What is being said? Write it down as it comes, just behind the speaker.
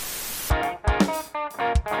Now,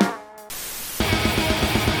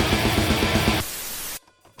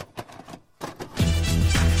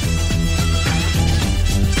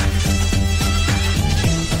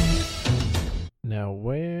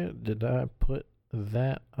 where did I put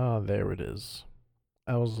that? Ah, there it is.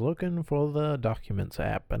 I was looking for the Documents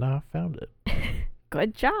app, and I found it.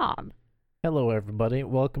 Good job. Hello, everybody.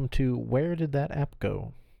 Welcome to Where Did That App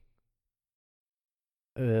Go?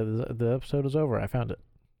 The episode is over. I found it.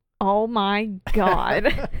 Oh my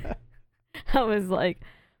god. I was like,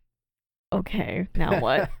 okay, now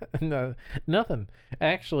what? No, nothing.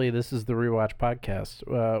 Actually, this is the Rewatch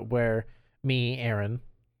podcast, where me, Aaron,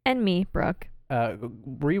 And me, Brooke.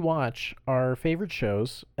 rewatch our favorite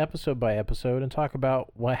shows episode by episode and talk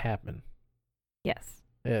about what happened. Yes.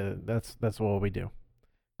 That's what we do.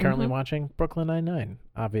 Currently watching Brooklyn Nine-Nine,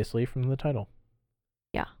 obviously from the title.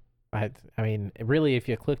 Yeah. I mean, really, if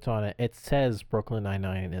you clicked on it, it says Brooklyn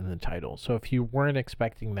Nine-Nine in the title. So if you weren't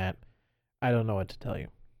expecting that, I don't know what to tell you.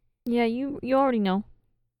 Yeah, you already know.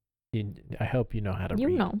 I hope you know how to read. You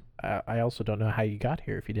know. I also don't know how you got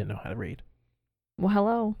here if you didn't know how to read. Well,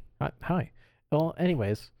 hello. Hi. Well,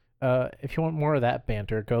 anyways, if you want more of that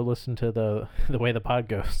banter, go listen to the way the pod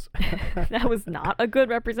goes. That was not a good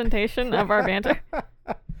representation of our banter.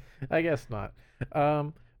 I guess not.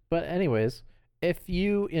 But anyways, if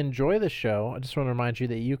you enjoy the show, I just want to remind you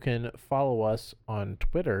that you can follow us on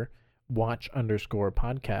Twitter,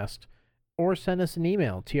 watch_podcast, or send us an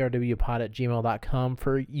email, trwpod@gmail.com,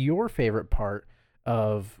 for your favorite part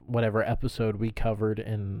of whatever episode we covered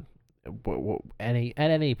in at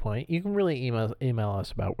any point. You can really email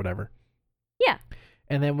us about whatever. Yeah.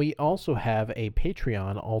 And then we also have a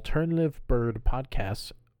Patreon, Alternative Bird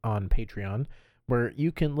Podcasts on Patreon, where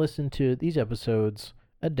you can listen to these episodes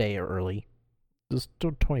a day early, just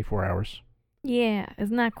 24 hours. Yeah,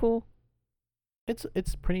 isn't that cool? It's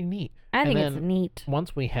pretty neat. I think then it's neat.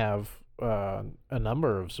 Once we have a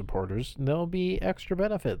number of supporters, there'll be extra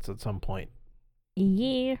benefits at some point.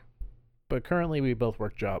 Yeah. But currently, we both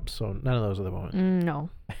work jobs, so none of those at the moment. No.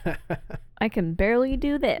 I can barely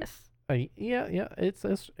do this. Yeah, it's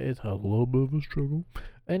a little bit of a struggle.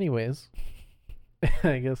 Anyways,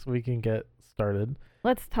 I guess we can get started.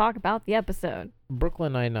 Let's talk about the episode.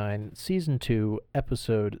 Brooklyn Nine-Nine, Season 2,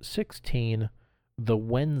 Episode 16, The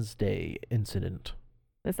Wednesday Incident.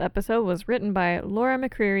 This episode was written by Laura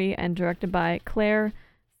McCreary and directed by Claire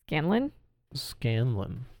Scanlon.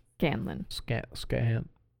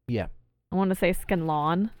 Yeah. I want to say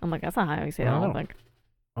Scanlon. I'm like, that's not how you say it. I don't think.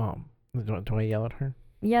 Do I yell at her?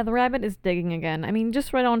 Yeah, the rabbit is digging again. I mean,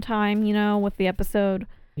 just right on time, with the episode.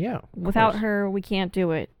 Yeah. Without her, we can't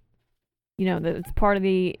do it. It's part of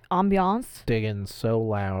the ambiance. Digging so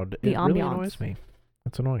loud. The it ambiance. Really annoys me.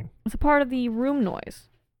 It's annoying. It's a part of the room noise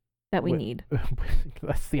that we need.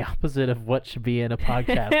 That's the opposite of what should be in a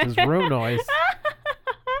podcast, is room noise.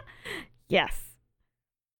 Yes.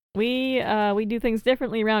 We do things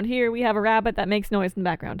differently around here. We have a rabbit that makes noise in the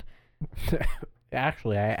background.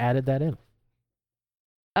 Actually, I added that in.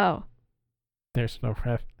 Oh. There's no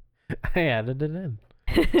rabbit. I added it in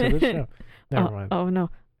to the show. Never mind. Oh, no.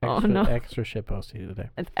 Extra shit posty today.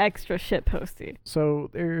 It's extra shit posty. So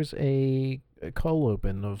there's a cold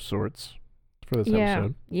open of sorts for this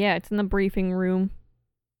episode. Yeah, it's in the briefing room.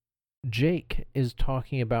 Jake is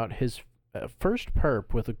talking about his first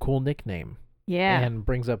perp with a cool nickname. Yeah. And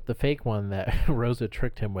brings up the fake one that Rosa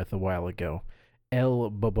tricked him with a while ago. El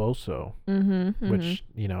Boboso. Which,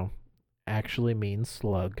 actually means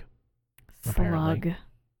slug. Slug.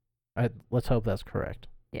 Let's hope that's correct.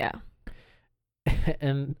 Yeah.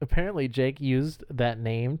 And apparently Jake used that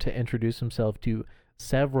name to introduce himself to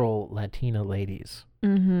several Latina ladies.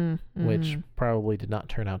 Which probably did not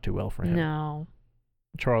turn out too well for him. No.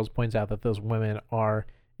 Charles points out that those women are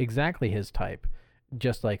exactly his type.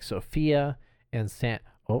 Just like Sophia and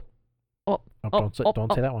don't say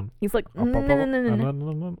that one. He's like,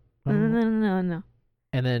 no.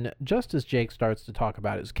 And then just as Jake starts to talk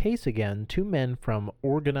about his case again, two men from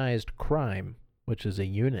organized crime, which is a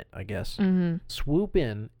unit, I guess, swoop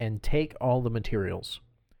in and take all the materials.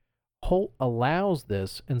 Holt allows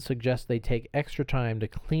this and suggests they take extra time to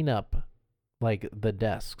clean up, like, the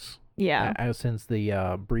desks. Yeah. Since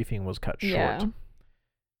the briefing was cut short. Yeah.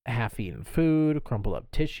 Half-eaten food, crumpled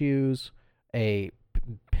up tissues,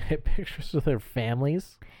 pictures of their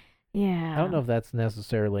families. Yeah. I don't know if that's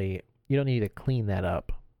necessarily... You don't need to clean that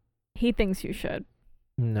up. He thinks you should.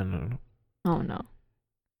 No. Oh, no.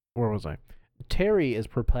 Where was I? Terry is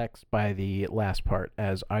perplexed by the last part,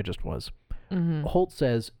 as I just was. Holt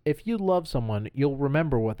says, if you love someone, you'll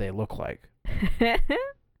remember what they look like.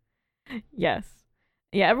 Yes.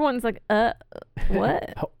 Yeah, everyone's like,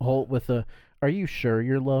 what? Holt with a, Are you sure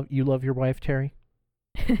you love your wife, Terry?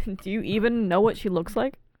 Do you even know what she looks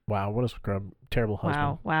like? Wow, what a scrub. Terrible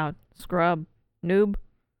husband. Wow. Scrub. Noob.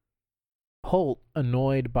 Holt,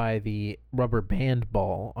 annoyed by the rubber band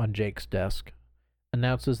ball on Jake's desk,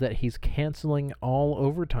 announces that he's canceling all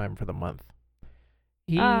overtime for the month.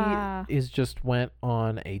 He just went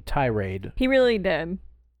on a tirade. He really did.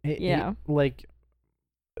 Yeah.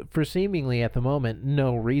 For seemingly at the moment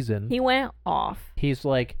no reason. He went off. He's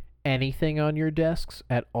like, anything on your desks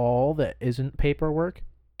at all that isn't paperwork,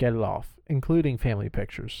 get it off, including family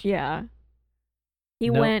pictures. Yeah. He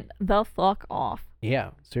went the fuck off.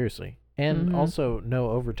 Yeah, seriously. And also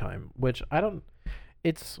no overtime, which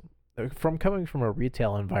it's from coming from a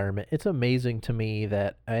retail environment, it's amazing to me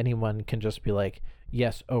that anyone can just be like,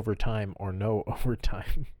 yes, overtime or no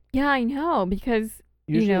overtime. Yeah, I know, because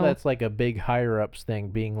usually that's like a big higher ups thing,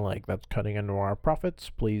 being like, that's cutting into our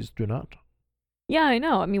profits, please do not. Yeah, I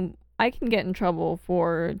know. I mean, I can get in trouble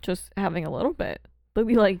for just having a little bit. They'll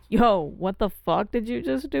be like, yo, what the fuck did you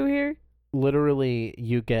just do here? Literally,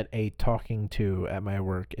 you get a talking to at my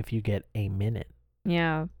work if you get a minute.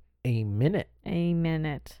 Yeah. A minute. A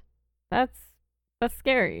minute. That's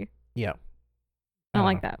scary. Yeah. I don't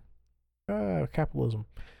like that. Capitalism.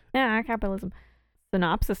 Yeah, capitalism.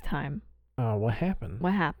 Synopsis time. What happened?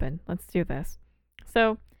 What happened? Let's do this.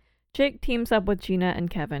 So, Jake teams up with Gina and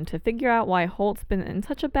Kevin to figure out why Holt's been in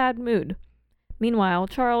such a bad mood. Meanwhile,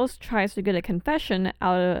 Charles tries to get a confession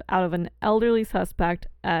out of an elderly suspect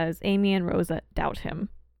as Amy and Rosa doubt him.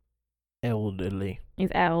 Elderly. He's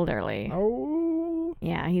elderly. Oh.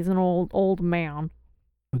 Yeah, he's an old man.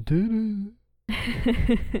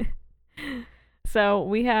 So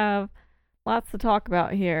we have lots to talk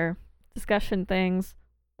about here. Discussion things,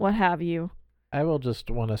 what have you. I will just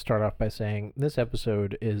want to start off by saying this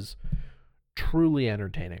episode is truly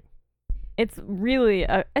entertaining. It's really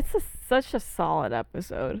such a solid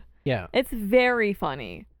episode. Yeah. It's very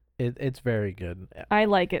funny. It's very good. I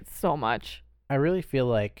like it so much. I really feel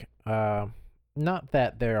like, not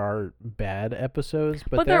that there are bad episodes,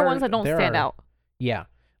 but there are ones that don't stand out. Yeah.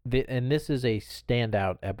 And this is a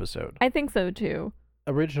standout episode. I think so too.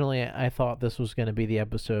 Originally, I thought this was going to be the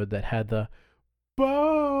episode that had the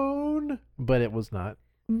bone, but it was not.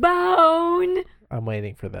 Bone! I'm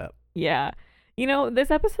waiting for that. Yeah. This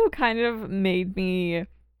episode kind of made me,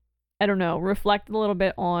 I don't know, reflect a little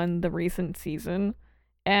bit on the recent season.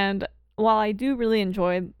 And while I do really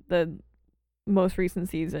enjoy the most recent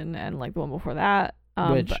season and like the one before that,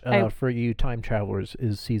 which for you time travelers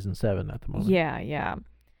is season 7 at the moment. Yeah.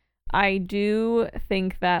 I do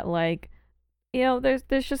think that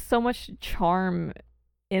there's just so much charm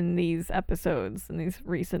in these episodes, in these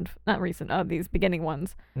these beginning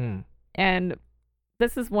ones. And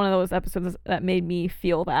this is one of those episodes that made me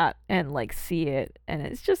feel that and see it, and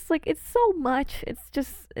it's just it's so much.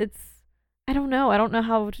 It's I don't know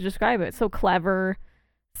how to describe it. It's so clever,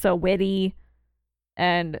 so witty,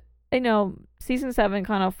 and season 7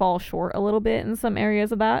 kind of falls short a little bit in some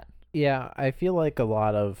areas of that. Yeah, I feel like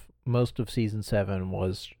most of season 7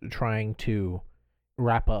 was trying to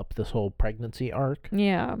wrap up this whole pregnancy arc.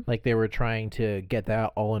 Yeah. Like they were trying to get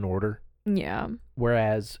that all in order. Yeah.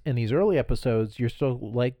 Whereas in these early episodes, you're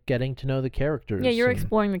still getting to know the characters. Yeah, you're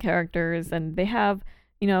exploring the characters, and they have,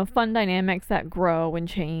 fun dynamics that grow and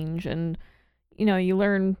change, and, you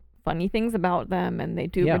learn funny things about them, and they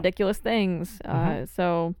do ridiculous things.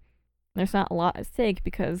 So there's not a lot at stake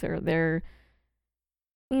because they're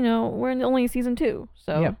we're in only season 2.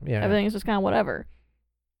 So everything is just kind of whatever.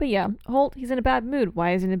 But yeah, Holt, he's in a bad mood.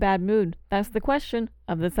 Why is he in a bad mood? That's the question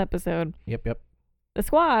of this episode. Yep. The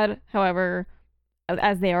squad, however,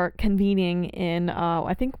 as they are convening in,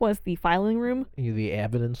 I think was the filing room. The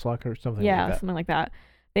evidence locker or something like that. Yeah, something like that.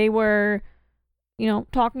 They were,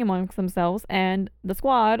 talking amongst themselves, and the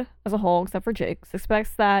squad as a whole, except for Jake,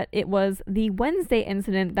 suspects that it was the Wednesday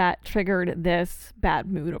incident that triggered this bad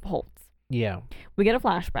mood of Holt's. Yeah. We get a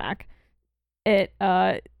flashback. It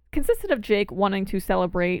consisted of Jake wanting to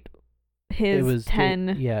celebrate his it was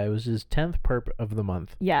his 10th perp of the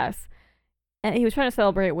month. Yes. And he was trying to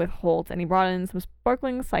celebrate with Holt, and he brought in some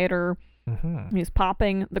sparkling cider. He was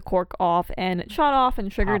popping the cork off, and it shot off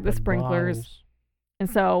and triggered the sprinklers. Balls. And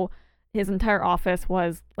so his entire office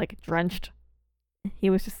was drenched. He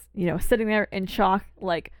was just, sitting there in shock,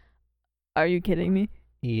 are you kidding me?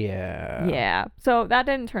 Yeah. Yeah. So that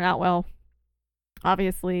didn't turn out well,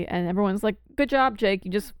 obviously. And everyone's like, good job, Jake.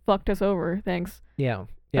 You just fucked us over. Thanks. Yeah.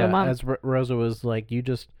 Yeah. As Rosa was like, you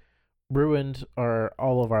just ruined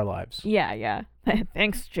all of our lives. Yeah.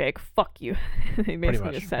 Thanks, Jake. Fuck you. They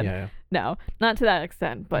basically just said. Yeah. No, not to that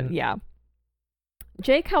extent, but yeah.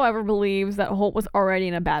 Jake, however, believes that Holt was already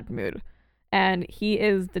in a bad mood, and he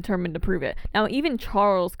is determined to prove it. Now, even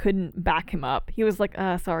Charles couldn't back him up. He was like,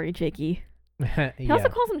 sorry, Jakey. He also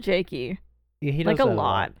calls him Jakey. Yeah, he does like that a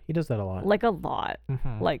lot. He does that a lot. Like a lot.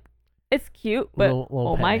 Mm-hmm. Like, it's cute, but little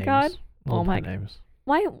oh pet my names. god. Little Oh my pet names.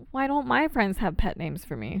 Why don't my friends have pet names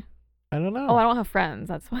for me? I don't know. Oh, I don't have friends.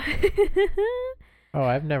 That's why. Oh,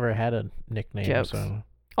 I've never had a nickname. Jokes. So.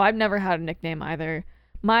 Oh, I've never had a nickname either.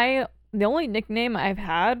 The only nickname I've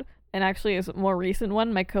had, and actually is a more recent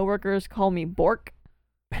one, my coworkers call me Bork,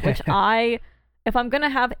 which if I'm gonna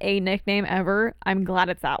have a nickname ever, I'm glad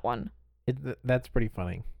it's that one. That's pretty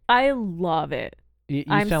funny. I love it. You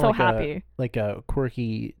I'm sound so like happy. Like a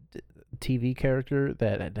quirky TV character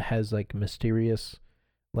that has like mysterious,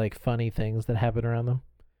 like funny things that happen around them.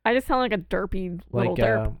 I just sound like a derpy little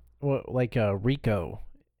derp. Like Rico.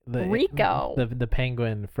 Rico. The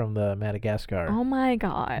penguin from the Madagascar. Oh my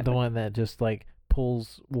god. The one that just like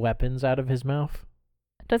pulls weapons out of his mouth.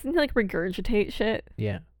 Doesn't he like regurgitate shit?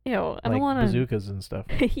 Yeah. Ew, I don't like want to. bazookas and stuff.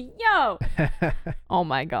 Yo. Oh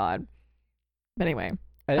my god. But anyway.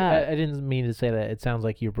 I didn't mean to say that. It sounds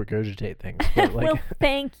like you regurgitate things. But like, well,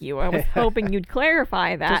 thank you. I was hoping you'd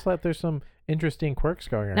clarify that. Just like there's some interesting quirks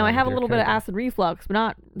going on. Now, I have a little bit of acid reflux, but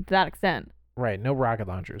not to that extent. Right. No rocket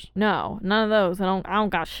launchers. No, none of those. I don't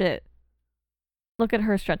got shit. Look at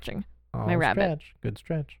her stretching. Oh, my rabbit. Stretch. Good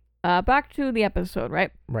stretch. Back to the episode,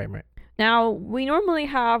 right? Right. Now, we normally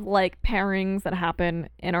have like pairings that happen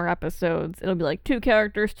in our episodes. It'll be like 2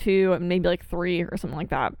 characters, 2, and maybe like 3 or something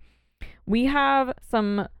like that. We have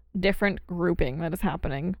some different grouping that is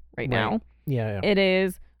happening right now. Yeah. It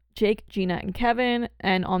is Jake, Gina, and Kevin,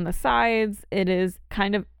 and on the sides, it is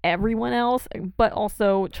kind of everyone else, but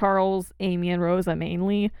also Charles, Amy, and Rosa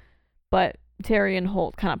mainly, but Terry and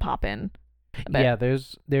Holt kind of pop in. Yeah,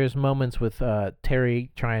 there's moments with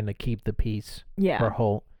Terry trying to keep the peace for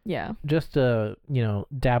Holt. Yeah. Just to,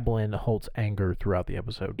 dabble in Holt's anger throughout the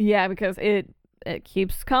episode. Yeah, because it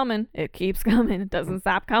keeps coming. It keeps coming. It doesn't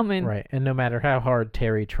stop coming. Right. And no matter how hard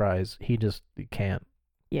Terry tries, he can't.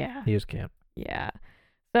 Yeah. He just can't. Yeah.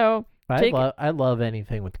 So I love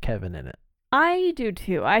anything with Kevin in it. I do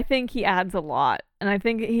too. I think he adds a lot. And I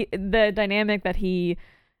think the dynamic that he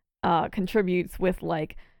contributes with,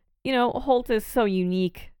 like, Holt is so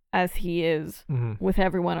unique as he is with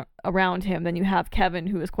everyone around him. Then you have Kevin,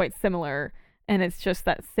 who is quite similar. And it's just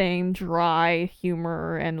that same dry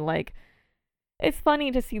humor, and like, it's funny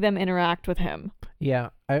to see them interact with him. Yeah,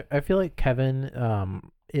 I feel like Kevin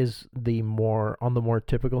is on the more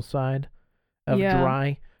typical side of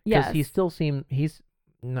dry. Because he still he's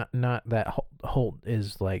not that Holt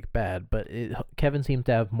is like bad, but Kevin seems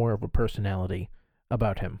to have more of a personality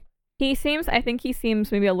about him. I think he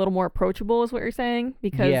seems maybe a little more approachable, is what you're saying,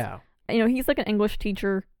 because he's like an English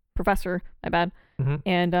professor, my bad.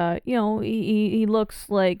 And he looks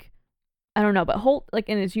like, I don't know, but Holt, like,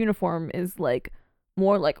 in his uniform is like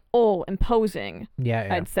more like, imposing. Yeah.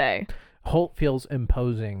 I'd say Holt feels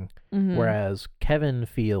imposing, whereas Kevin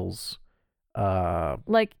feels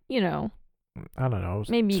like, I don't know,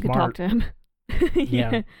 maybe you smart. could talk to him.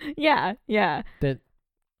 Yeah. That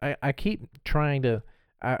I keep trying to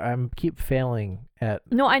I keep failing at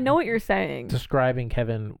No, I know what you're saying. Describing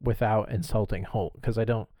Kevin without insulting Holt, because I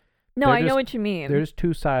don't. No, I know what you mean. There's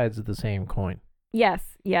 2 sides of the same coin. Yes.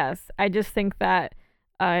 I just think that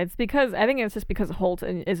I think it's just because Holt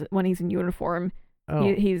is, when he's in uniform,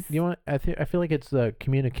 he's. I feel like it's the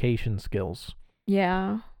communication skills.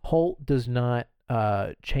 Yeah. Holt does not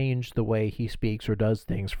change the way he speaks or does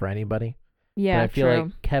things for anybody. Yeah, but I feel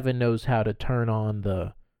like Kevin knows how to turn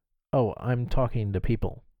on I'm talking to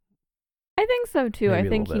people. I think so too. Maybe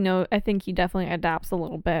I think he definitely adapts a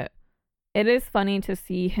little bit. It is funny to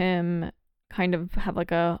see him kind of have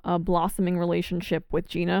like a blossoming relationship with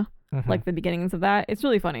Gina, like the beginnings of that. It's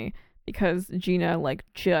really funny because Gina like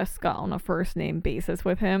just got on a first name basis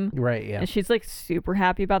with him. Right, yeah. And she's like super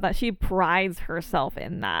happy about that. She prides herself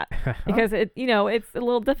in that because it's a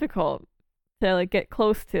little difficult to like get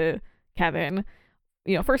close to Kevin.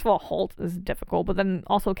 First of all, Holt is difficult, but then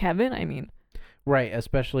also Kevin, I mean. Right,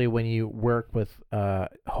 especially when you work with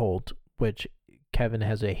Holt, which Kevin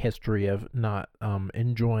has a history of not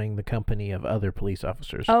enjoying the company of other police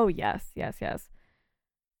officers. Oh, yes.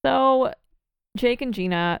 So, Jake and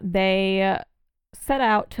Gina, they set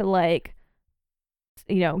out to, like,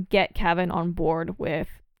 get Kevin on board with,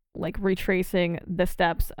 like, retracing the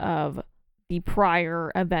steps of the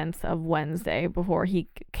prior events of Wednesday before he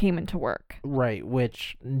came into work. Right,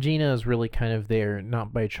 which Gina is really kind of there,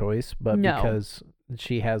 not by choice, but because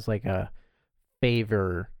she has like a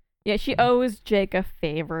favor. Yeah, she owes Jake a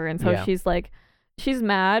favor, and so she's like, she's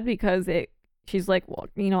mad because it she's like, well,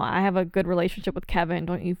 I have a good relationship with Kevin.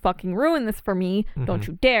 Don't you fucking ruin this for me. Don't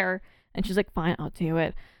you dare. And she's like, fine, I'll do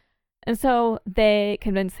it. And so they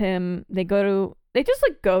convince him. They just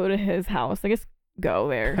like go to his house. I guess go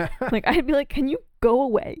there. Like, I'd be like, can you go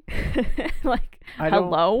away? Like,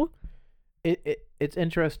 hello? It's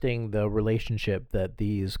interesting, the relationship that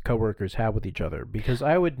these coworkers have with each other, because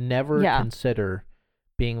I would never consider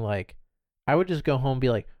being like, I would just go home and be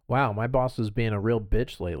like, wow, my boss is being a real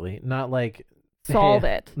bitch lately. Not like solve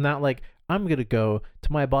it. Not like I'm going to go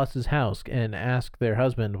to my boss's house and ask their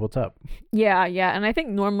husband what's up. Yeah. And I think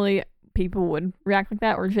normally people would react like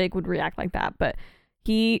that, or Jake would react like that, but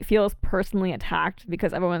he feels personally attacked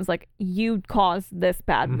because everyone's like, you caused this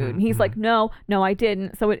bad mood. And he's like, no, I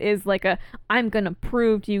didn't. So it is like I'm going to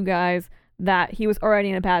prove to you guys that he was already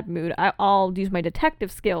in a bad mood. I'll use my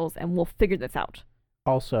detective skills and we'll figure this out.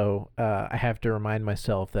 Also, I have to remind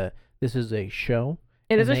myself that this is a show.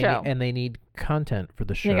 It is a show. And they need content for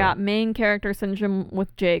the show. They got main character syndrome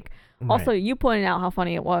with Jake. Right. Also, you pointed out how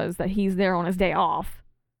funny it was that he's there on his day off.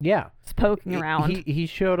 Yeah. Just poking around. He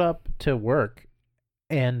showed up to work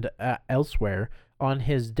and elsewhere on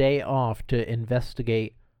his day off to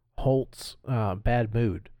investigate Holt's bad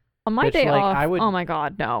mood. On my day off, oh my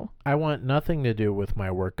God, no. I want nothing to do with my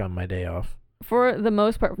work on my day off. For the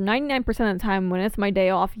most part, 99% of the time when it's my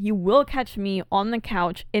day off, you will catch me on the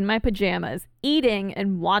couch in my pajamas, eating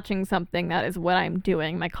and watching something. That is what I'm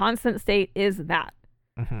doing. My constant state is that.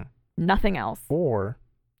 Nothing else. Or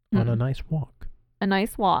on a nice walk. A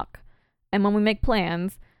nice walk. And when we make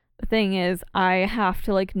plans, the thing is, I have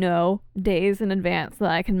to know days in advance so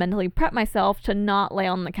that I can mentally prep myself to not lay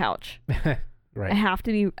on the couch. Right.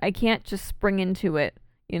 I can't just spring into it,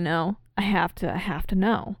 I have to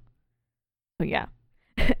know. So yeah.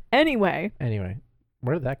 Anyway,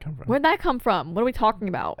 where did that come from? Where'd that come from? What are we talking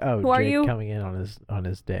about? Oh, who Jake are you? Coming in on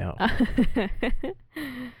his day off.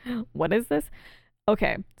 What is this?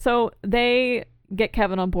 Okay, so they get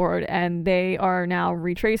Kevin on board and they are now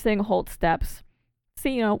retracing Holt's steps.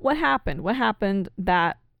 See, what happened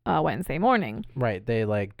that Wednesday morning. Right, they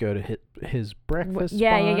go to his breakfast spot.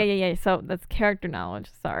 Yeah. So that's character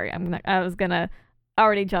knowledge. Sorry, I was gonna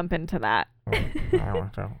already jump into that. I don't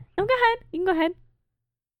want to. No, go ahead. You can go ahead.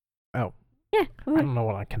 Oh. Yeah. I don't know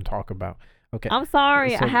what I can talk about. Okay. I'm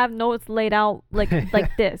sorry. I have notes laid out like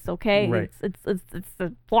this. Okay. Right. It's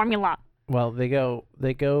a formula. Well, they go.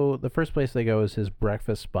 The first place they go is his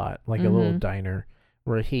breakfast spot, a little diner,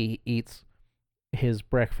 where he eats his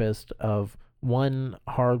breakfast of one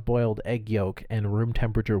hard-boiled egg yolk and room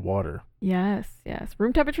temperature water. Yes.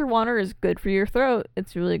 Room temperature water is good for your throat.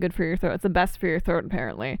 It's really good for your throat. It's the best for your throat,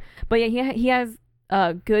 apparently. But yeah, he has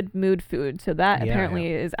good mood food, so that apparently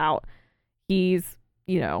is out. He's,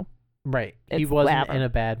 right. He wasn't in a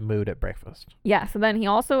bad mood at breakfast. Yeah. So then he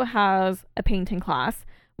also has a painting class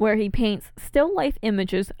where he paints still life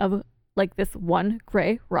images of this one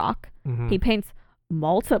gray rock. He paints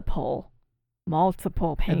multiple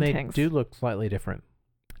paintings. And they do look slightly different.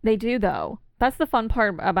 They do, though. That's the fun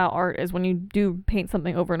part about art, is when you do paint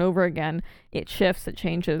something over and over again, it shifts, it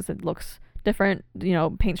changes, it looks different.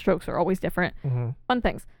 Paint strokes are always different. Fun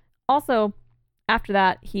things. Also, after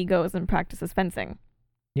that, he goes and practices fencing.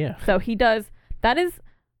 Yeah. So he does. That is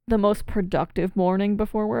the most productive morning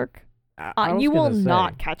before work. You will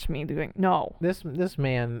not catch me doing. No. This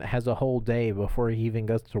man has a whole day before he even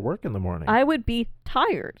goes to work in the morning. I would be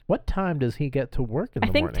tired. What time does he get to work in the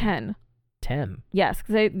morning? I think 10. 10? Yes,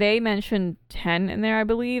 because they mentioned 10 in there, I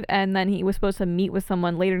believe, and then he was supposed to meet with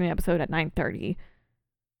someone later in the episode at 9:30,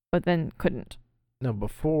 but then couldn't. No,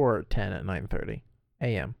 before 10 at 9:30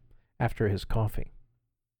 a.m. after his coffee.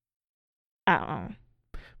 I don't know.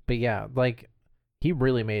 But yeah, he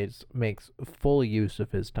really makes full use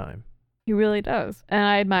of his time. He really does. And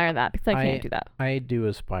I admire that because I can't do that. I do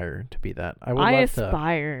aspire to be that. I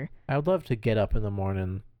would love to get up in the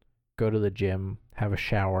morning, go to the gym, have a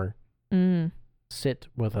shower, sit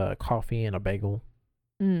with a coffee and a bagel,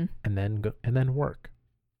 and then work.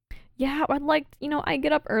 Yeah, I'd I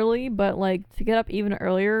get up early, but to get up even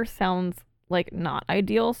earlier sounds not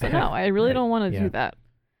ideal. So no, I really don't want to do that.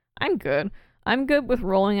 I'm good. I'm good with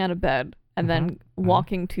rolling out of bed and then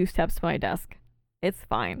walking 2 steps to my desk. It's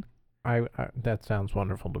fine. That sounds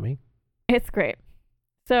wonderful to me. It's great.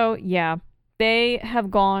 So yeah, they have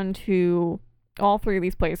gone to all 3 of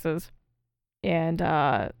these places, and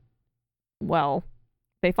they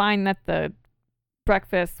find that the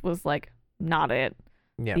breakfast was not it.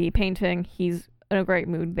 Yeah. The painting, he's in a great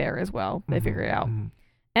mood there as well. They figure it out.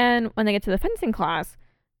 And when they get to the fencing class,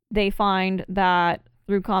 they find that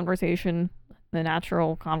through conversation, the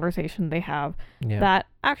natural conversation they have, that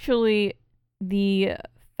actually the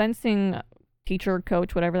fencing teacher,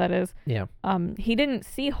 coach, whatever that is. Yeah. He didn't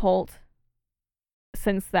see Holt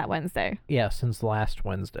since that Wednesday. Yeah, since last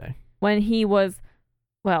Wednesday. When he was,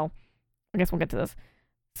 well, I guess we'll get to this.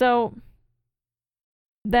 So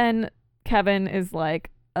then Kevin is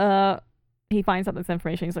like, he finds out this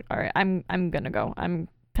information. He's like, all right, I'm gonna go.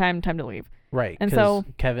 Time to leave. Right. And so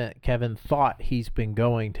Kevin thought he's been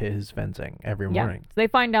going to his fencing every morning. So they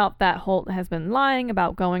find out that Holt has been lying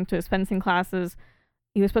about going to his fencing classes.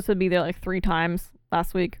 He was supposed to be there like 3 times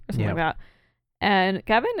last week or something like that. And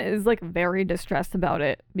Kevin is like very distressed about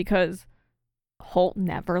it because Holt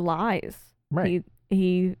never lies. Right.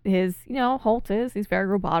 Holt he's very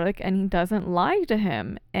robotic and he doesn't lie to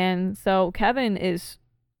him. And so Kevin is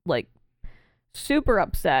like super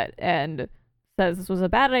upset and says this was a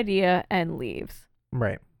bad idea and leaves.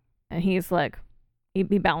 Right. And he's like, he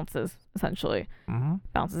bounces, essentially. Mm-hmm.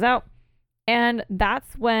 Bounces out. And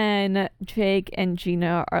that's when Jake and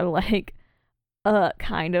Gina are like,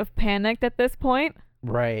 kind of panicked at this point.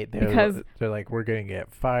 Right. Because they're like, we're going to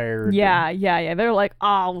get fired. Yeah. They're like,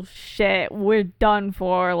 oh shit, we're done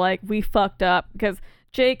for. Like, we fucked up. Because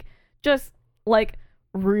Jake just like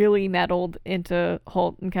really meddled into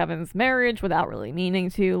Holt and Kevin's marriage without really meaning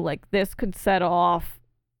to. Like, this could set off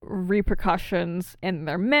repercussions in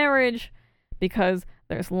their marriage because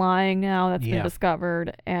there's lying now that's been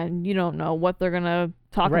discovered, and you don't know what they're gonna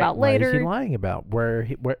talk about later. What is he lying about? Where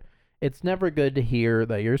it's never good to hear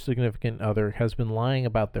that your significant other has been lying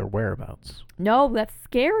about their whereabouts. No, that's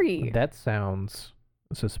scary. That sounds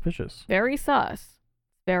suspicious. Very sus.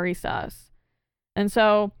 Very sus. And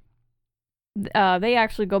so they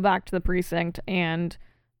actually go back to the precinct and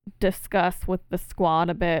discuss with the squad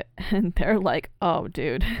a bit, and they're like, oh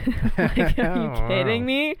dude, like, are you kidding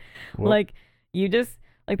me? Well, like, you just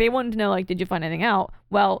like, they wanted to know, like, did you find anything out?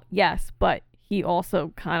 Well, yes, but he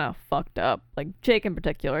also kind of fucked up, like Jake in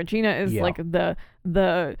particular. Gina is like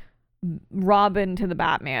the Robin to the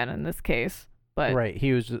Batman in this case, but right,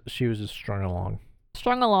 she was just strung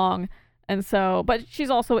along, and so, but she's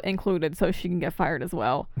also included so she can get fired as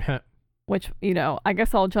well. Which, I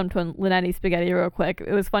guess I'll jump to Linetti Spaghetti real quick.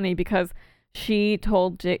 It was funny because she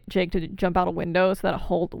told Jake to jump out a window so that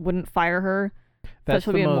Holt wouldn't fire her. That's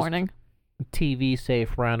she'll the be in most mourning. TV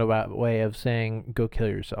safe roundabout way of saying go kill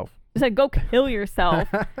yourself. She said, go kill yourself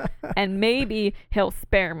and maybe he'll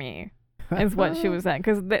spare me, is what she was saying.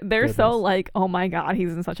 Because they're so like, oh my God,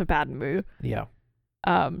 he's in such a bad mood. Yeah.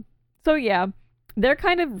 So yeah, they're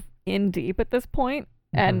kind of in deep at this point,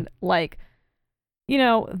 and like,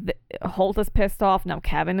 Holt is pissed off. Now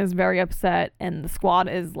Kevin is very upset, and the squad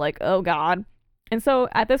is like, oh God. And so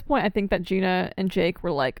at this point, I think that Gina and Jake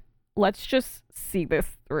were like, let's just see this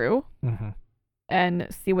through and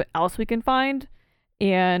see what else we can find.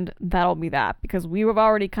 And that'll be that, because we have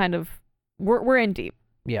already kind of, we're in deep.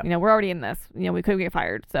 Yeah. We're already in this. We could get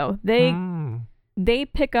fired. So they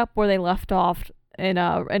pick up where they left off in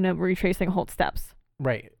a retracing Holt steps.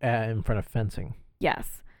 Right. In front of fencing.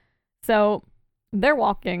 Yes. So they're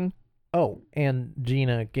walking. Oh, and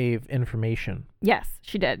Gina gave information. Yes,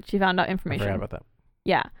 she did. She found out information. I forgot about that.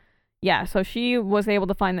 Yeah. Yeah, so she was able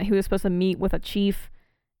to find that he was supposed to meet with a chief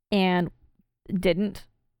and didn't.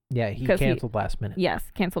 Yeah, he canceled last minute. Yes,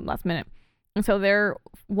 canceled last minute. And so they're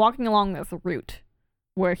walking along this route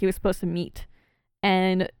where he was supposed to meet.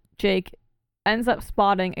 And Jake ends up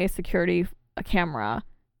spotting a security camera.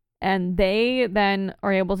 And they then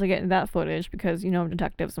are able to get that footage because,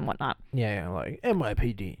 detectives and whatnot. Yeah, like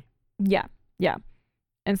NYPD. Yeah.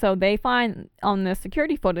 And so they find on this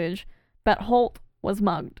security footage that Holt was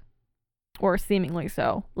mugged. Or seemingly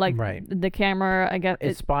so. Like, the camera, I guess...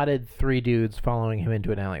 It spotted 3 dudes following him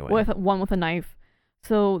into an alleyway. With one with a knife.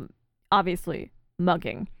 So, obviously,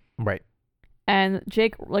 mugging. Right. And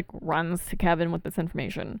Jake, runs to Kevin with this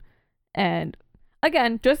information. And,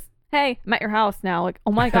 again, just... Hey, I'm at your house now. Like,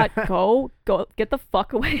 oh my God, go, get the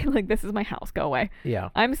fuck away. Like, this is my house. Go away. Yeah.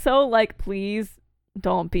 I'm so please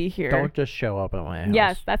don't be here. Don't just show up at my house.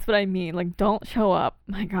 Yes, that's what I mean. Like, don't show up.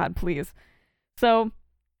 My God, please. So,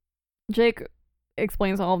 Jake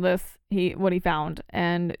explains all of this, what he found,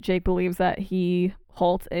 and Jake believes that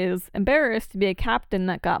Holt is embarrassed to be a captain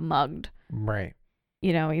that got mugged. Right.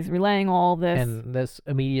 He's relaying all this. And this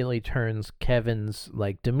immediately turns Kevin's,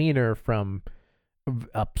 demeanor from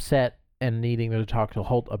upset and needing to talk to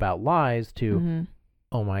Holt about lies to,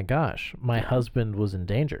 oh my gosh, my husband was in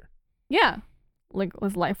danger. Yeah.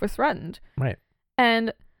 His life was threatened. Right.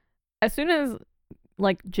 And as soon as,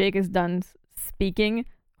 Jake is done speaking,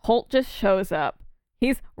 Holt just shows up.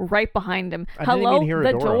 He's right behind him. I didn't even hear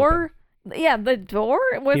a door open. Yeah, the door?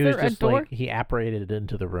 Was He was there a just door? like, he apparated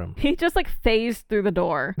into the room. He just like phased through the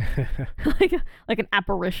door. like an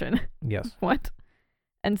apparition. Yes. What?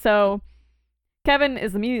 And so Kevin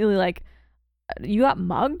is immediately like, you got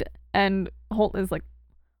mugged? And Holt is like,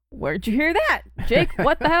 where'd you hear that? Jake,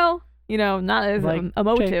 what the hell? You know, not as Like,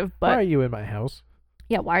 emotive, Jake, but why are you in my house?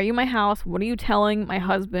 yeah, why are you in my house? What are you telling my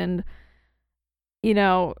husband? You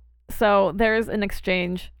know, so there's an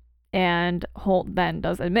exchange, and Holt then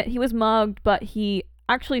does admit he was mugged, but he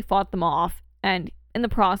actually fought them off, and in the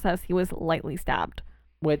process, he was lightly stabbed.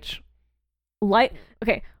 Which...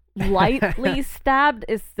 Lightly stabbed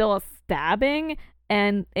is still a stabbing,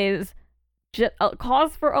 and is just a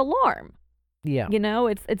cause for alarm. Yeah. You know,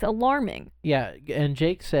 it's alarming. Yeah, and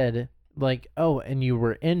Jake said, like, oh, and you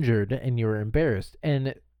were injured and you were embarrassed.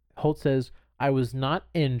 And Holt says, I was not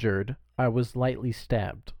injured. I was lightly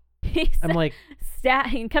stabbed. I'm like...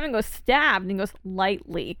 Kevin goes, stabbed, and he goes,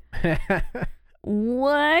 lightly.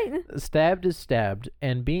 What? Stabbed is stabbed,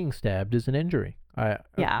 and being stabbed is an injury.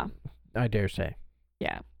 Yeah. I dare say.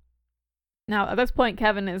 Yeah. Now, at this point,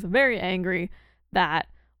 Kevin is very angry that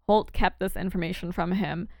Holt kept this information from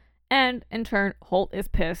him. And in turn, Holt is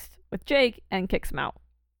pissed with Jake and kicks him out.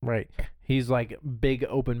 Right. He's like, big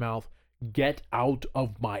open mouth, get out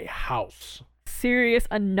of my house. Serious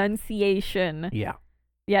enunciation. Yeah.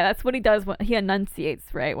 Yeah, that's what he does when he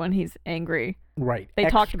enunciates, right? When he's angry. Right. They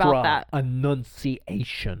talked about that.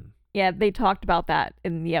 Enunciation. Yeah, they talked about that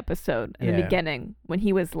in the episode in the beginning when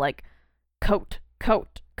he was like, coat.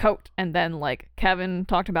 And then like Kevin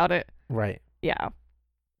talked about it. Right. Yeah.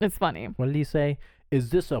 It's funny. What did he say? Is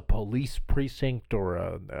this a police precinct or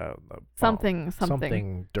a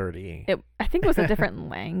something dirty? I think it was a different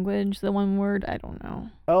language, the one word. I don't know.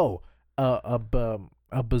 Oh,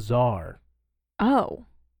 a bazaar. Oh.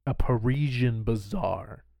 A Parisian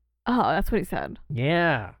bazaar. Oh, that's what he said.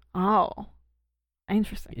 Yeah. Oh.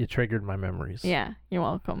 Interesting. It triggered my memories. Yeah, you're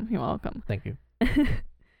welcome. Thank you.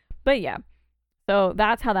 But yeah, so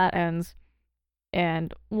that's how that ends.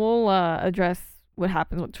 And we'll address what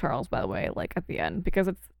happens with Charles, by the way, like at the end, because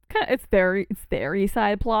it's very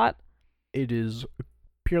side plot. It is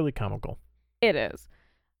purely comical. It is.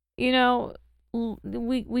 You know,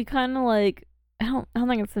 we kind of like, I don't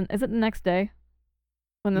think is it the next day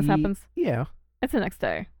when this happens? Yeah. It's the next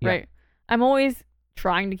day, Yeah. right? I'm always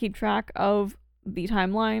trying to keep track of the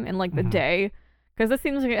timeline and like the day, because this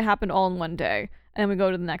seems like it happened all in one day, and then we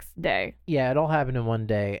go to the next day. Yeah, it all happened in one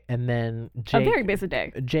day, and then Jake... A very busy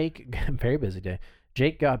day. Very busy day.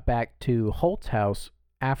 Jake got back to Holt's house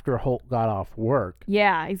after Holt got off work.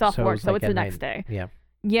 Yeah, he's off work, so like it's the next day. Yeah.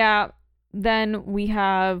 Yeah, then we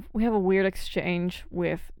have a weird exchange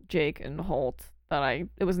with Jake and Holt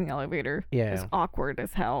it was in the elevator. Yeah. It's awkward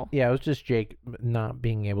as hell. Yeah, it was just Jake not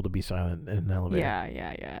being able to be silent in an elevator.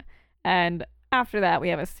 Yeah. And after that, we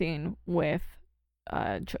have a scene with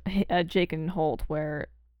Jake and Holt where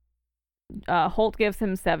Holt gives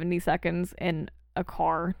him 70 seconds in a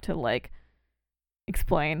car to like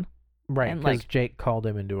explain. Right, because Jake called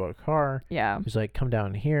him into a car. Yeah. He's like, come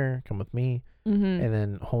down here, come with me. Mm-hmm. And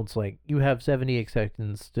then Holt's like, you have 70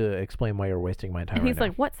 seconds to explain why you're wasting my time. And he's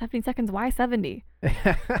like, what, 70 seconds? Why 70?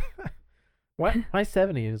 What? Why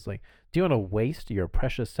 70? He's like, do you want to waste your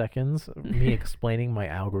precious seconds me explaining my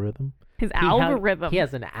algorithm? His algorithm. He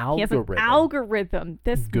has an algorithm. He has an algorithm.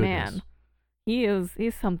 This Goodness. Man.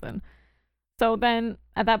 He's something. So then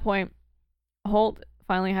at that point, Holt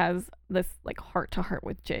finally has this like heart to heart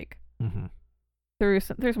with Jake. Mm-hmm. Through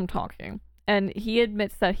some talking. And he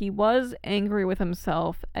admits that he was angry with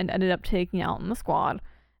himself and ended up taking out on the squad.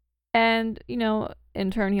 And, you know,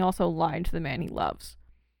 in turn, he also lied to the man he loves.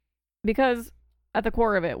 Because at the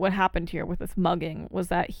core of it, what happened here with this mugging was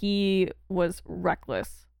that he was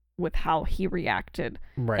reckless with how he reacted.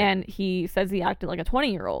 Right. And he says he acted like a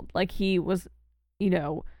 20-year-old. Like he was,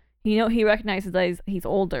 he recognizes that he's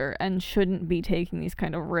older and shouldn't be taking these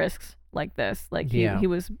kind of risks like this. Like it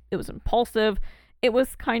was impulsive. It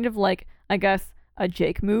was kind of like, I guess, a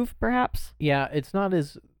Jake move, perhaps. Yeah, it's not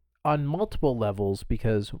as on multiple levels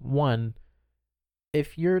because one,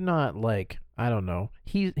 if you're not like, I don't know,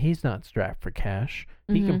 he's not strapped for cash.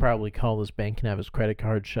 He can probably call his bank and have his credit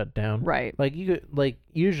card shut down. Right. Like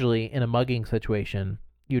usually in a mugging situation,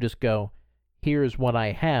 you just go, here's what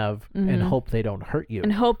I have and hope they don't hurt you.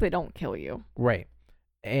 And hope they don't kill you. Right.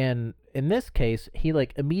 And in this case, he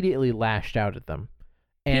like immediately lashed out at them.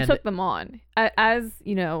 And he took them on as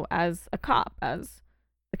a cop, as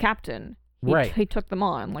the captain. He took them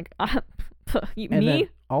on like me. Then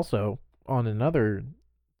also on another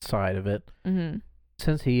side of it,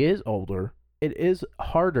 since he is older, it is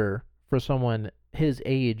harder for someone his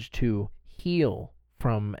age to heal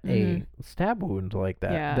from a stab wound like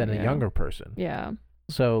that than a younger person. Yeah.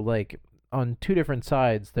 So, like, on two different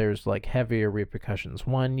sides, there's, like, heavier repercussions.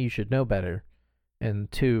 One, you should know better.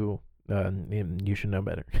 And two, you should know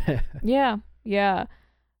better. Yeah.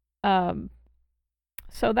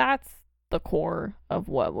 So that's the core of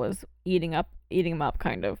what was eating him up,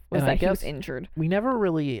 kind of, was that he was injured. We never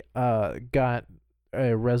really got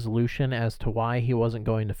a resolution as to why he wasn't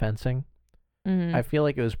going to fencing. I feel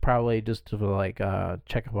like it was probably just to, like,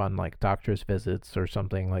 check up on, like, doctor's visits or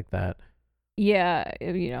something like that. Yeah,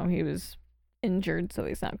 he was injured, so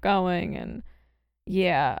he's not going, and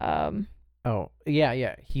Oh,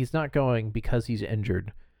 yeah, he's not going because he's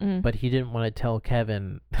injured, but he didn't want to tell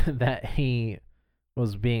Kevin that he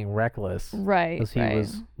was being reckless. Right, because he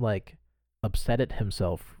was, like, upset at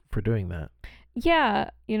himself for doing that.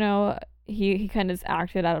 Yeah, he kind of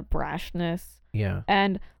acted out of brashness. Yeah.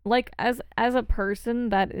 And, like, as a person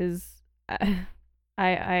that is,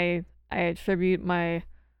 I attribute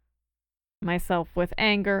myself with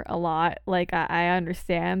anger a lot. Like, I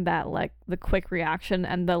understand that, like, the quick reaction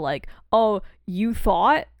and the, like, oh, you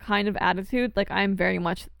thought kind of attitude. Like, I'm very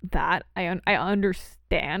much that. I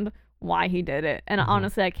understand why he did it, and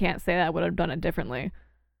honestly, I can't say that I would have done it differently.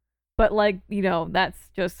 But, like, that's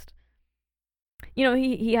just,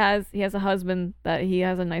 he has a husband that he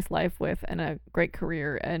has a nice life with and a great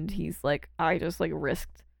career, and he's like, I just, like,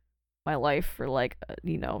 risked my life for, like,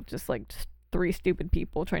 just three stupid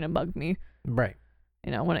people trying to bug me. Right.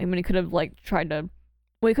 When he could have, like, he could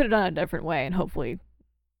have done it a different way and hopefully,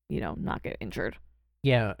 not get injured.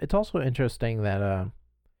 Yeah, it's also interesting that,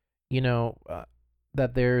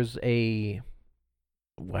 that there's a...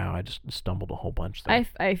 Wow, I just stumbled a whole bunch there.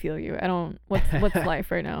 I feel you. I don't... What's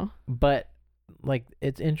life right now? But, like,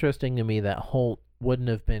 it's interesting to me that Holt wouldn't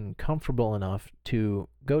have been comfortable enough to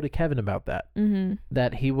go to Kevin about that.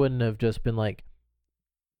 That he wouldn't have just been like,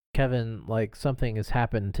 Kevin, like, something has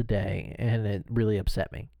happened today and it really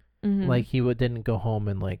upset me. Like, he didn't go home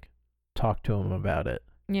and, like, talk to him about it.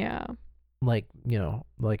 Yeah. Like,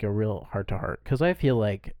 like a real heart-to-heart. Because I feel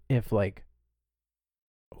like if, like,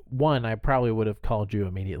 one, I probably would have called you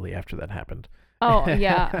immediately after that happened. Oh,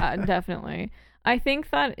 yeah, definitely. I think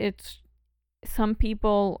that some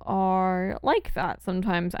people are like that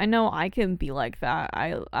sometimes. I know I can be like that.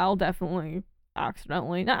 I'll definitely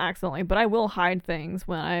not accidentally, but I will hide things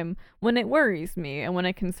when it worries me and when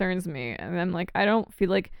it concerns me. And then, like, I don't feel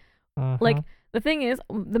like, like, the thing is,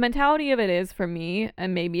 the mentality of it is for me,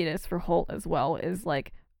 and maybe it is for Holt as well, is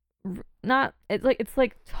like, it's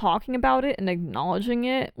like talking about it and acknowledging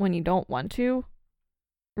it when you don't want to,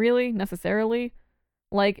 really, necessarily.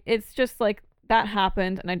 Like, it's just like, that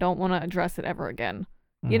happened and I don't want to address it ever again.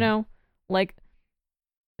 Like,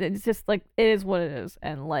 it's just like, it is what it is,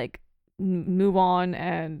 and, like, move on.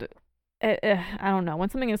 And I don't know, when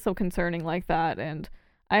something is so concerning like that, and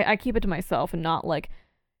I keep it to myself and not, like,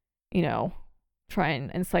 try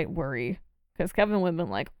and incite worry, because Kevin would have been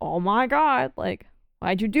like, oh my god, like,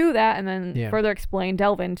 why'd you do that? And then further explain,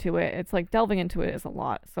 delve into it. It's like, delving into it is a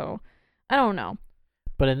lot, so I don't know.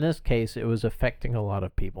 But in this case, it was affecting a lot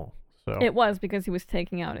of people. So it was, because he was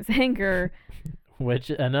taking out his anger. Which,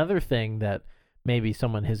 another thing that maybe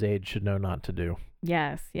someone his age should know not to do.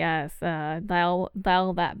 Yes. Dial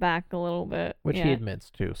that back a little bit. Which he admits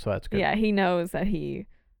to, so that's good. Yeah, he knows that he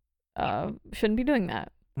shouldn't be doing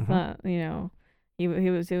that. He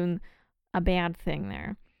was doing a bad thing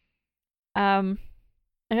there. I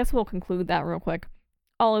guess we'll conclude that real quick.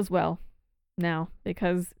 All is well now,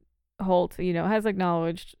 because Holt, has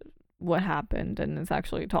acknowledged what happened and is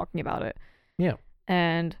actually talking about it. Yeah.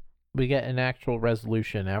 And we get an actual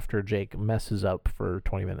resolution after Jake messes up for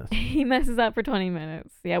 20 minutes. He messes up for 20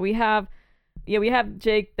 minutes. Yeah, we have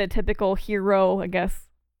Jake, the typical hero, I guess,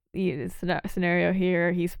 scenario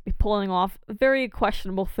here. He's pulling off very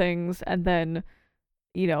questionable things and then,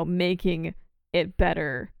 making it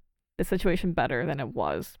better, the situation better than it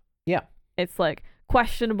was. Yeah. It's like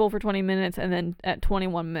questionable for 20 minutes, and then at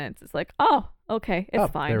 21 minutes, it's like, oh, okay,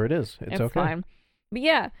 it's fine. There it is. It's okay. Fine. But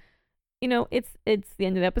yeah, it's the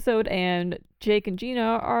end of the episode, and Jake and Gina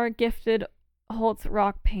are gifted Holt's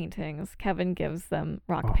rock paintings. Kevin gives them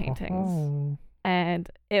rock paintings. And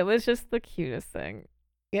it was just the cutest thing.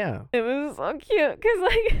 Yeah. It was so cute, because,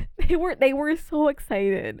 like, they were so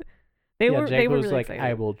excited. Jake were was really like, excited.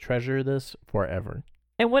 I will treasure this forever.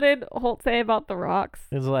 And what did Holt say about the rocks?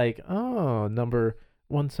 It's like, oh, number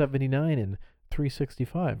 179 and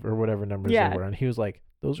 365 or whatever numbers they were. And he was like,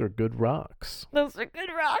 those are good rocks. Those are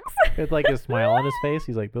good rocks. With, like, a smile on his face.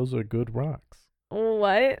 He's like, those are good rocks.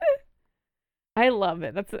 What? I love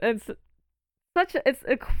it. It's It's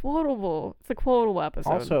a quotable episode.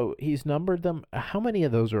 Also, he's numbered them. How many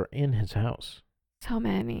of those are in his house? So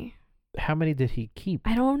many. How many did he keep?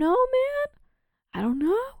 I don't know, man. I don't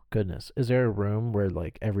know. Goodness. Is there a room where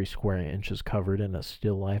like every square inch is covered in a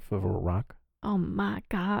still life of a rock? Oh my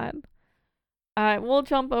God. We'll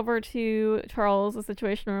jump over to Charles'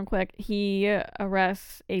 situation real quick. He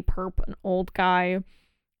arrests a perp, an old guy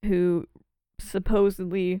who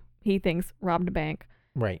supposedly he thinks robbed a bank.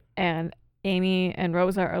 Right. And Amy and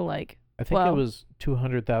Rosa are like, I think it was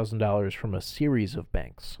 $200,000 from a series of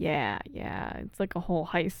banks. Yeah. It's like a whole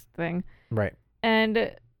heist thing. Right.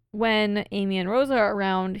 And when Amy and Rosa are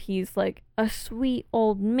around, he's like a sweet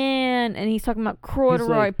old man, and he's talking about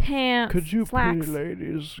corduroy pants. Could you slacks, pretty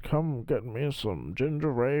ladies come get me some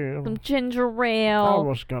ginger ale? Some ginger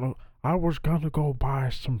ale. I was gonna go buy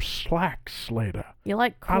some slacks later. You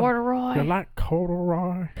like corduroy? You like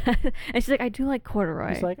corduroy? And she's like, I do like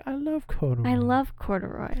corduroy. He's like, I love corduroy. I love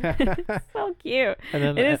corduroy. So cute. And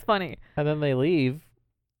then it is funny. And then they leave,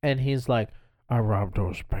 and he's like, I robbed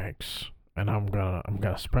those banks, and I'm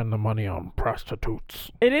gonna spend the money on prostitutes.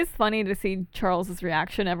 It is funny to see Charles's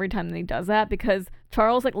reaction every time that he does that, because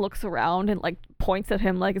Charles like looks around and like points at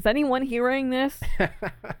him like, is anyone hearing this?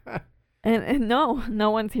 And no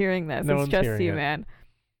one's hearing this. It's just you, man.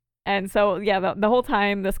 And so, yeah, the whole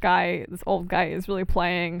time, this old guy is really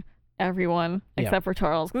playing everyone except for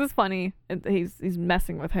Charles. Because it's funny. He's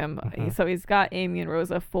messing with him. So he's got Amy and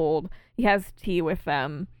Rosa fooled. He has tea with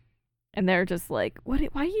them. And they're just like, why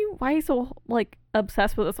are you so, like,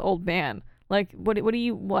 obsessed with this old man? Like, what do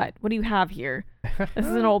you have here? This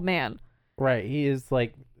is an old man. Right. He is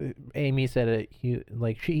like, Amy said it.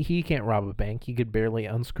 He can't rob a bank. He could barely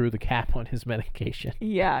unscrew the cap on his medication.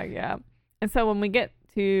 Yeah. And so when we get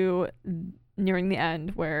to nearing the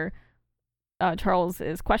end where Charles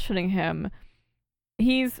is questioning him,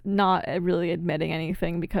 he's not really admitting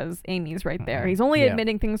anything because Amy's right there. He's only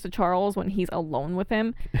admitting things to Charles when he's alone with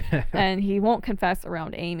him, and he won't confess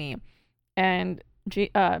around Amy. And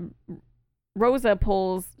Rosa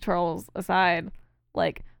pulls Charles aside,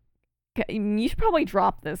 like, you should probably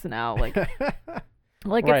drop this now. Like,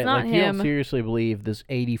 right, it's not him. You don't seriously believe this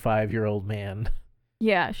 85-year-old man.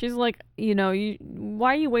 Yeah, she's like,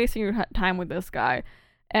 why are you wasting your time with this guy?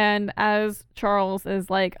 And as Charles is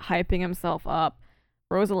like hyping himself up,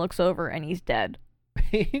 Rosa looks over and he's dead.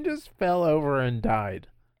 He just fell over and died.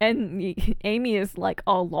 And Amy is like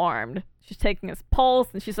alarmed. She's taking his pulse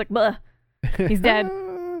and she's like, "Bleh, he's dead."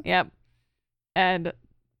 Yep. And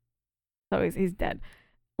so he's dead.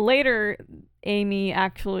 Later, Amy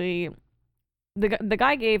actually, the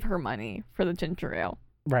guy gave her money for the ginger ale.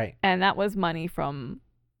 Right. And that was money from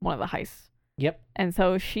one of the heists. Yep. And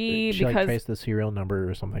so she like traced the serial number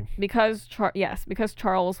or something. Because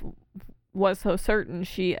Charles was so certain,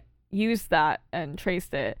 she used that and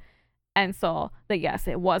traced it and saw that, yes,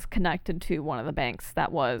 it was connected to one of the banks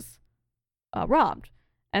that was robbed.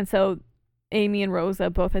 And so Amy and Rosa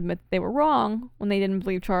both admit they were wrong when they didn't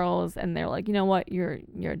believe Charles, and they're like, you know what, you're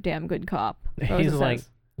a damn good cop. Rosa He's says, like,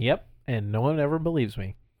 yep, and no one ever believes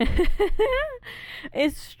me.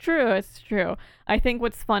 It's true. I think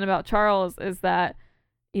what's fun about Charles is that,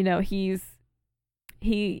 he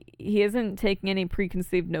isn't taking any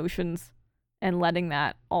preconceived notions and letting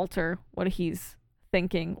that alter what he's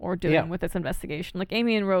thinking or doing with this investigation. Like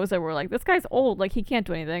Amy and Rosa were like, this guy's old, like he can't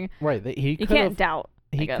do anything. Right. You can't doubt.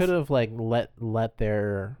 He could have like let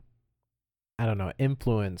their, I don't know,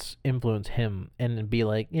 influence him and be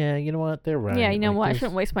like, yeah, you know what, they're right. Yeah, you know like, what, I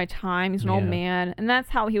shouldn't waste my time. He's an old man, and that's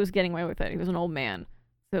how he was getting away with it. He was an old man,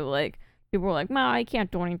 so like people were like, "Ma, he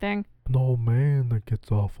can't do anything." An old man that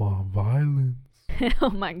gets off on violence. Oh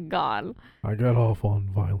my God. I got off on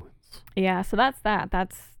violence. Yeah, so that's that.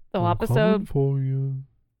 That's the whole episode. Coming for you.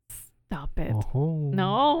 Stop it. Uh-huh.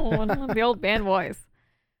 No, the old man voice.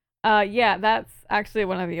 Yeah, that's actually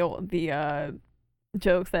one of the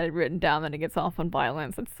jokes that I'd written down, that it gets off on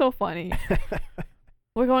violence. It's so funny.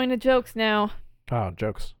 We're going to jokes now. Oh,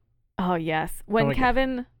 jokes. Oh yes. When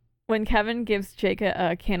Kevin gives Jake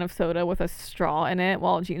a can of soda with a straw in it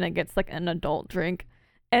while Gina gets like an adult drink,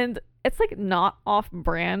 and it's like not off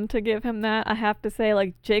brand to give him that, I have to say.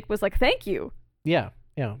 Like Jake was like, "Thank you." Yeah,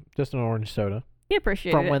 just an orange soda. He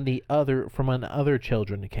appreciated it. From when other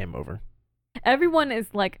children came over. Everyone is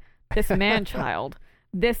like, this man child.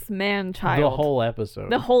 This man child. The whole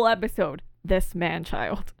episode. This man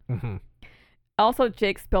child. Mm-hmm. Also,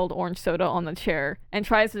 Jake spilled orange soda on the chair and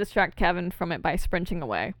tries to distract Kevin from it by sprinting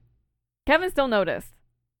away. Kevin still noticed.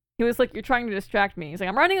 He was like, "You're trying to distract me." He's like,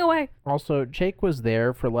 "I'm running away." Also, Jake was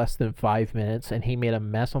there for less than 5 minutes and he made a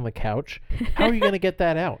mess on the couch. How are you going to get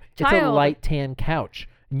that out? It's a light tan couch.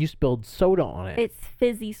 and you spilled soda on it. It's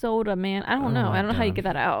fizzy soda, man. I don't know. I don't know how you get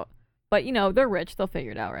that out. But, they're rich. They'll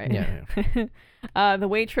figure it out, right? Yeah. The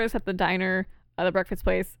waitress at the diner, the breakfast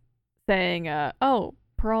place, saying, oh,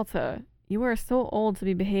 Peralta, you are so old to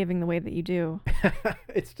be behaving the way that you do.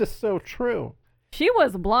 It's just so true. She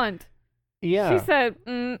was blunt. Yeah. She said,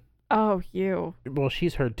 oh, you. Well,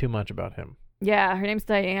 she's heard too much about him. Yeah, her name's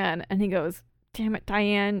Diane. And he goes, damn it,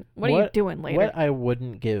 Diane, what are you doing later? What I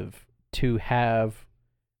wouldn't give to have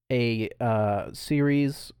a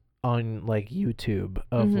series on, like, YouTube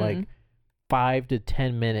of, like, 5 to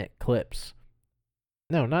 10 minute clips.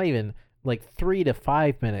 No, not even, like, 3 to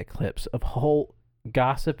 5 minute clips of Holt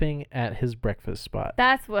gossiping at his breakfast spot.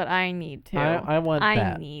 That's what I need too. I want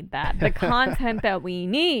that. I need that. The content that we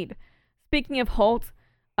need. Speaking of Holt,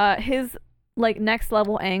 his like next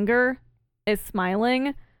level anger is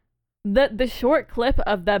smiling. The short clip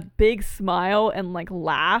of that big smile and like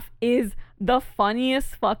laugh is the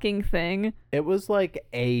funniest fucking thing. It was like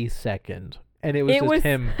a second, and it was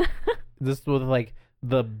him. This was like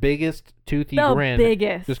the biggest toothy grin. The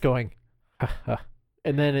biggest. Just going, ha, ha.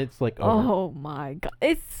 And then it's like over. Oh my god.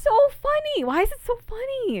 It's so funny. Why is it so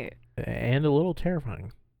funny? And a little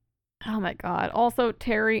terrifying. Oh my god. Also,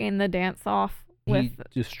 Terry in the dance off with... He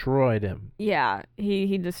destroyed him. Yeah,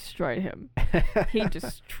 he destroyed him. He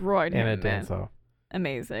destroyed him. In a dance off.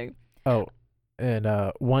 Amazing. Oh, and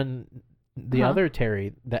the other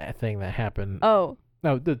Terry thing that happened. Oh.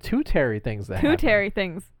 No, the two Terry things that happened. Two Terry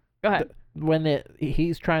things. Go ahead. When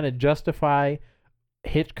he's trying to justify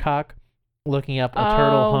Hitchcock looking up a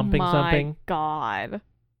turtle humping something. Oh my god.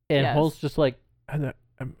 And Holt's just like, he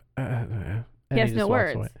has no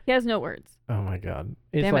words. Away. He has no words. Oh my god.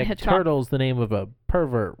 It's Damn like Hitchcock. Turtle's the name of a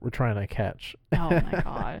pervert we're trying to catch. Oh my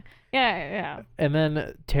god. Yeah. And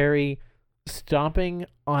then Terry stomping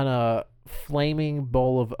on a flaming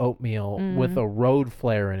bowl of oatmeal with a road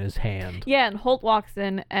flare in his hand. Yeah, and Holt walks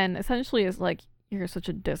in and essentially is like, you're such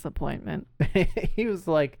a disappointment. He was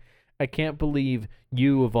like, I can't believe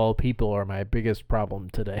you, of all people, are my biggest problem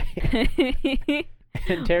today.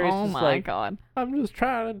 And Terry's just like, god. I'm just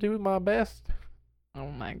trying to do my best. Oh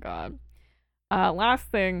my god. Last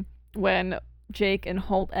thing, when Jake and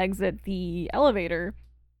Holt exit the elevator,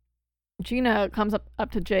 Gina comes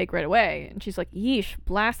up to Jake right away, and she's like, yeesh,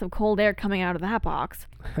 blast of cold air coming out of that box.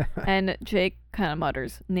 And Jake kind of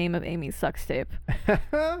mutters, name of Amy's sex tape.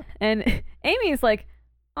 And Amy's like,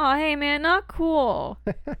 oh, hey, man, not cool.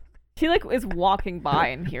 She like is walking by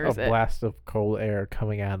and hears it. A blast of cold air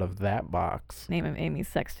coming out of that box. Name of Amy's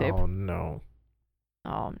sex tape. Oh no.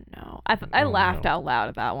 Oh no. I laughed out loud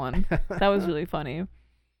at that one. That was really funny.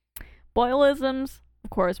 Boylisms. Of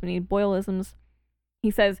course, we need Boylisms. He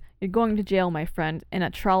says, you're going to jail, my friend, in a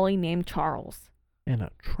trolley named Charles. In a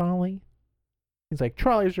trolley? He's like,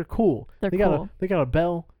 trolleys are cool. They got a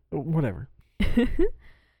bell. Whatever.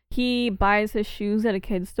 He buys his shoes at a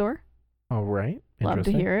kid's store. All right. Love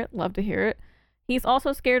to hear it. He's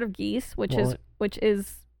also scared of geese, which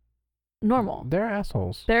is normal. They're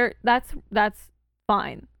assholes. That's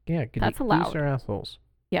fine. Yeah, that's allowed. Geese are assholes.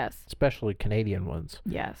 Yes. Especially Canadian ones.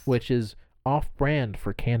 Yes. Which is off-brand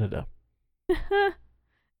for Canada.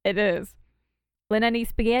 It is. Linetti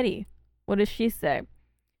Spaghetti. What does she say?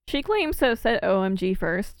 She claims to have said OMG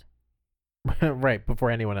first. Right,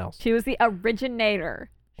 before anyone else. She was the originator,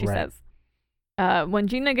 she says. When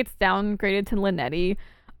Gina gets downgraded to Linetti,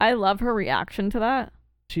 I love her reaction to that.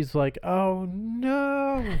 She's like, oh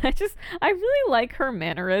no. I really like her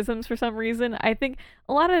mannerisms for some reason. I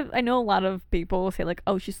know a lot of people say like,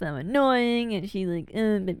 oh, she's so annoying and she's like,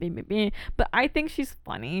 but I think she's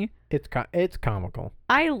funny. It's comical.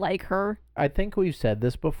 I like her. I think we've said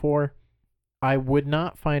this before. I would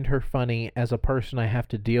not find her funny as a person I have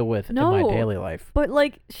to deal with in my daily life. But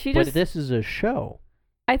like But this is a show.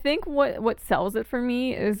 I think what sells it for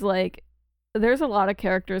me is like there's a lot of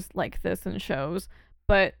characters like this in shows,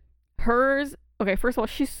 but hers, okay, first of all,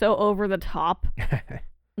 she's so over the top,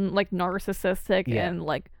 like narcissistic and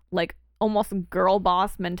like almost girl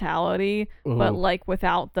boss mentality, but like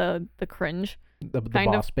without the cringe. The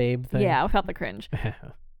boss babe thing? Yeah, without the cringe.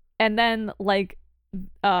 And then like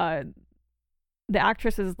the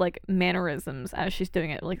actress's like mannerisms as she's doing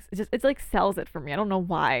it, like it's like sells it for me. I don't know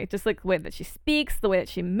why. Just like the way that she speaks, the way that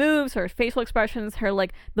she moves, her facial expressions, her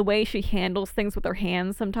like the way she handles things with her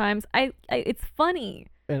hands sometimes. It's funny.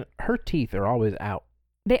 And her teeth are always out.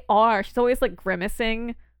 They are. She's always like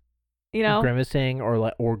grimacing, you know? Grimacing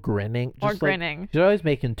or grinning. Grinning. She's always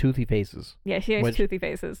making toothy faces. Yeah, she has toothy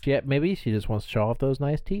faces. Maybe she just wants to show off those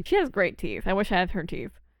nice teeth. She has great teeth. I wish I had her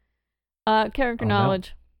teeth. Character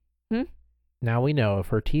knowledge. No. Now we know if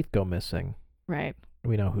her teeth go missing. Right.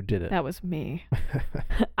 We know who did it. That was me.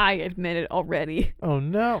 I admit it already. Oh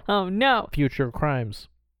no. Oh no. Future crimes.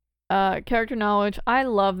 Character knowledge. I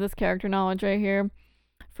love this character knowledge right here.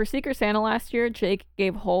 For Secret Santa last year, Jake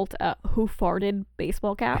gave Holt a "Who Farted"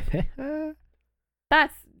 baseball cap.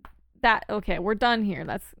 Okay, we're done here.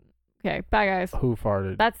 That's okay. Bye, guys. Who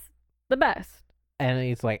farted? That's the best. And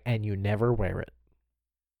he's like, and you never wear it.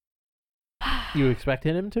 You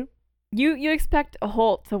expected him to? You expect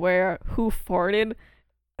Holt to wear "Who Farted"?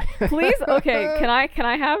 Please, okay. Can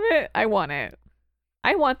I have it? I want it.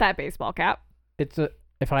 I want that baseball cap.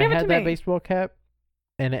 If I had that baseball cap,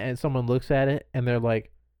 and someone looks at it and they're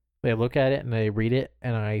like, they look at it and they read it,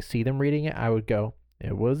 and I see them reading it, I would go,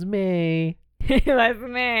 "It was me." That's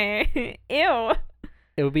me. Ew.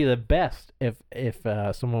 It would be the best if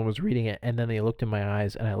someone was reading it and then they looked in my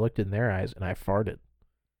eyes and I looked in their eyes and I farted.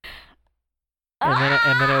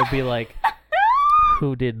 And then it would be like,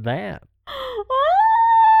 who did that?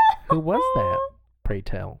 Who was that? Pray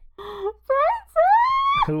tell.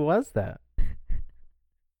 Who was that?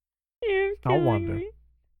 I wonder. Me.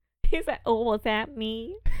 He's like, oh, was that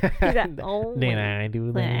me? He's like, oh, did I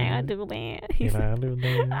do that? Did I do that? Did I do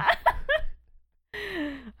that?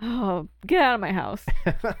 Oh, get out of my house.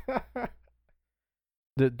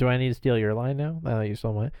 Do I need to steal your line now that you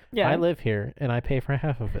stole mine? Yeah. I live here and I pay for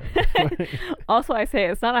half of it. Also, I say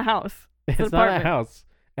it's not a house. It's not a house,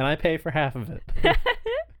 and I pay for half of it.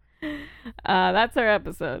 That's our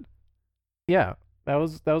episode. Yeah, that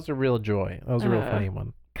was a real joy. That was a real funny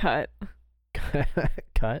one. Cut.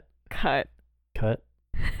 Cut.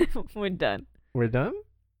 We're done. We're done?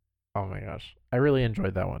 Oh my gosh. I really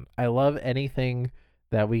enjoyed that one. I love anything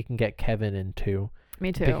that we can get Kevin into.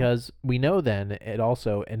 Me too. Because we know then it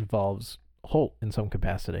also involves Holt in some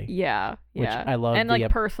capacity. Yeah. Which I love. And like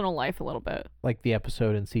personal life a little bit. Like the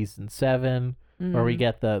episode in season 7 where we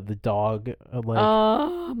get the dog.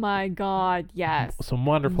 Oh my God. Yes. Some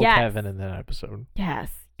wonderful Kevin in that episode. Yes.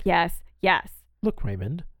 Look,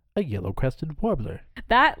 Raymond, a yellow-crested warbler.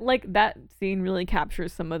 That scene really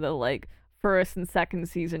captures some of the like first and second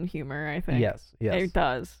season humor, I think. Yes. It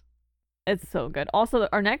does. It's so good. Also,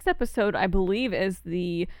 our next episode, I believe, is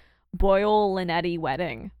the Boyle-Linetti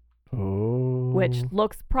wedding. Oh. Which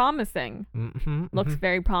looks promising. Looks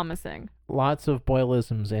very promising. Lots of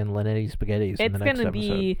Boylisms and Linetti spaghettis in the next episode. It's going to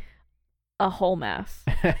be a whole mess.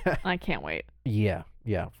 I can't wait. Yeah,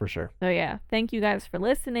 for sure. So yeah, thank you guys for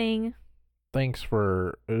listening. Thanks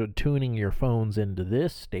for tuning your phones into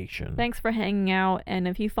this station. Thanks for hanging out. And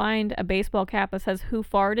if you find a baseball cap that says "Who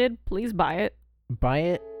Farted," please buy it. Buy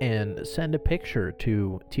it and send a picture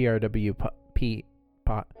to TRWP.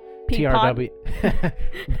 TRW.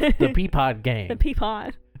 The Peapod gang. The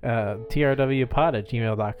Peapod.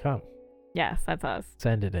 TRWpod@gmail.com. Yes, that's us.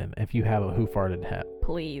 Send it in if you have a Who Farted hat.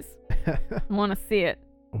 Please. I want to see it.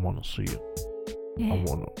 I want to see it. Yeah. I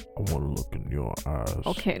wanna look in your eyes.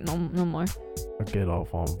 Okay, no more. I get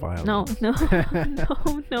off on violence. No. No.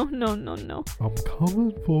 I'm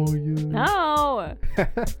coming for you. No.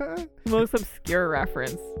 Most obscure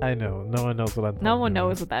reference. I know. No one knows what I'm talking about. No one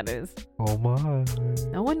knows what that is. Oh my.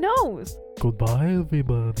 No one knows. Goodbye,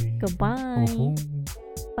 everybody. Goodbye. Oh.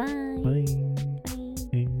 Bye. Bye.